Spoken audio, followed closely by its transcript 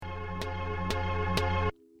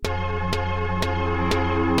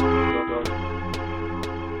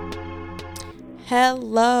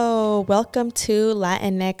Hello, welcome to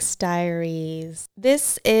Latinx Diaries.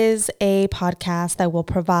 This is a podcast that will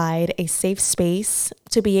provide a safe space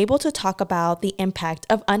to be able to talk about the impact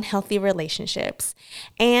of unhealthy relationships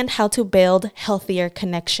and how to build healthier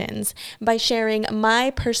connections by sharing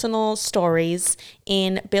my personal stories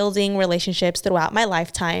in building relationships throughout my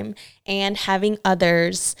lifetime and having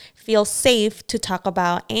others feel safe to talk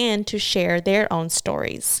about and to share their own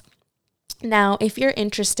stories. Now, if you're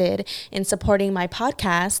interested in supporting my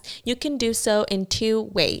podcast, you can do so in two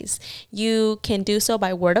ways. You can do so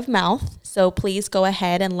by word of mouth. So please go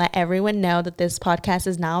ahead and let everyone know that this podcast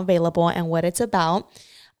is now available and what it's about.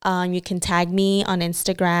 You can tag me on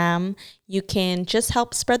Instagram. You can just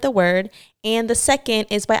help spread the word. And the second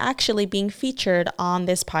is by actually being featured on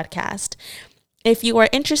this podcast. If you are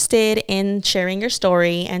interested in sharing your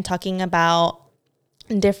story and talking about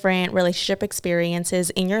different relationship experiences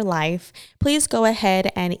in your life, please go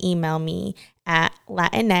ahead and email me at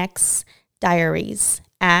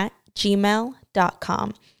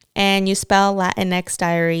latinxdiaries@gmail.com. And you spell Latinx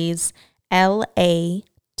Diaries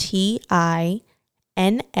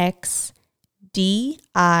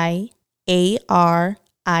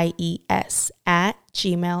LATINXDIARIES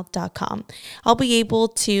 @gmail.com. I'll be able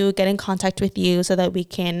to get in contact with you so that we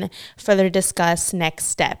can further discuss next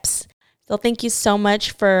steps. So thank you so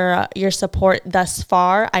much for your support thus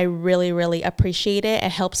far. I really, really appreciate it.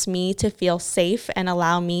 It helps me to feel safe and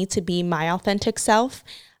allow me to be my authentic self.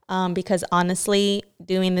 Because honestly,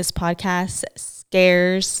 doing this podcast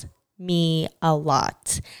scares me a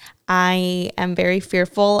lot. I am very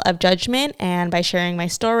fearful of judgment, and by sharing my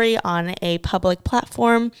story on a public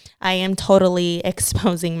platform, I am totally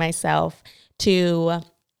exposing myself to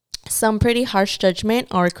some pretty harsh judgment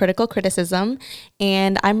or critical criticism,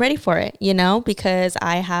 and I'm ready for it, because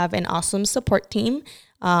I have an awesome support team,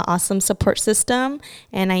 awesome support system,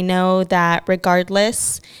 and I know that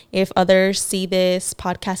regardless if others see this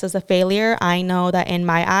podcast as a failure, I know that in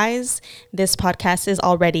my eyes, this podcast is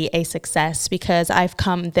already a success because I've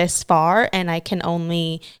come this far and I can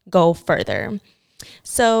only go further.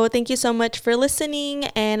 So thank you so much for listening,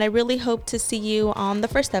 and I really hope to see you on the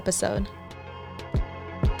first episode.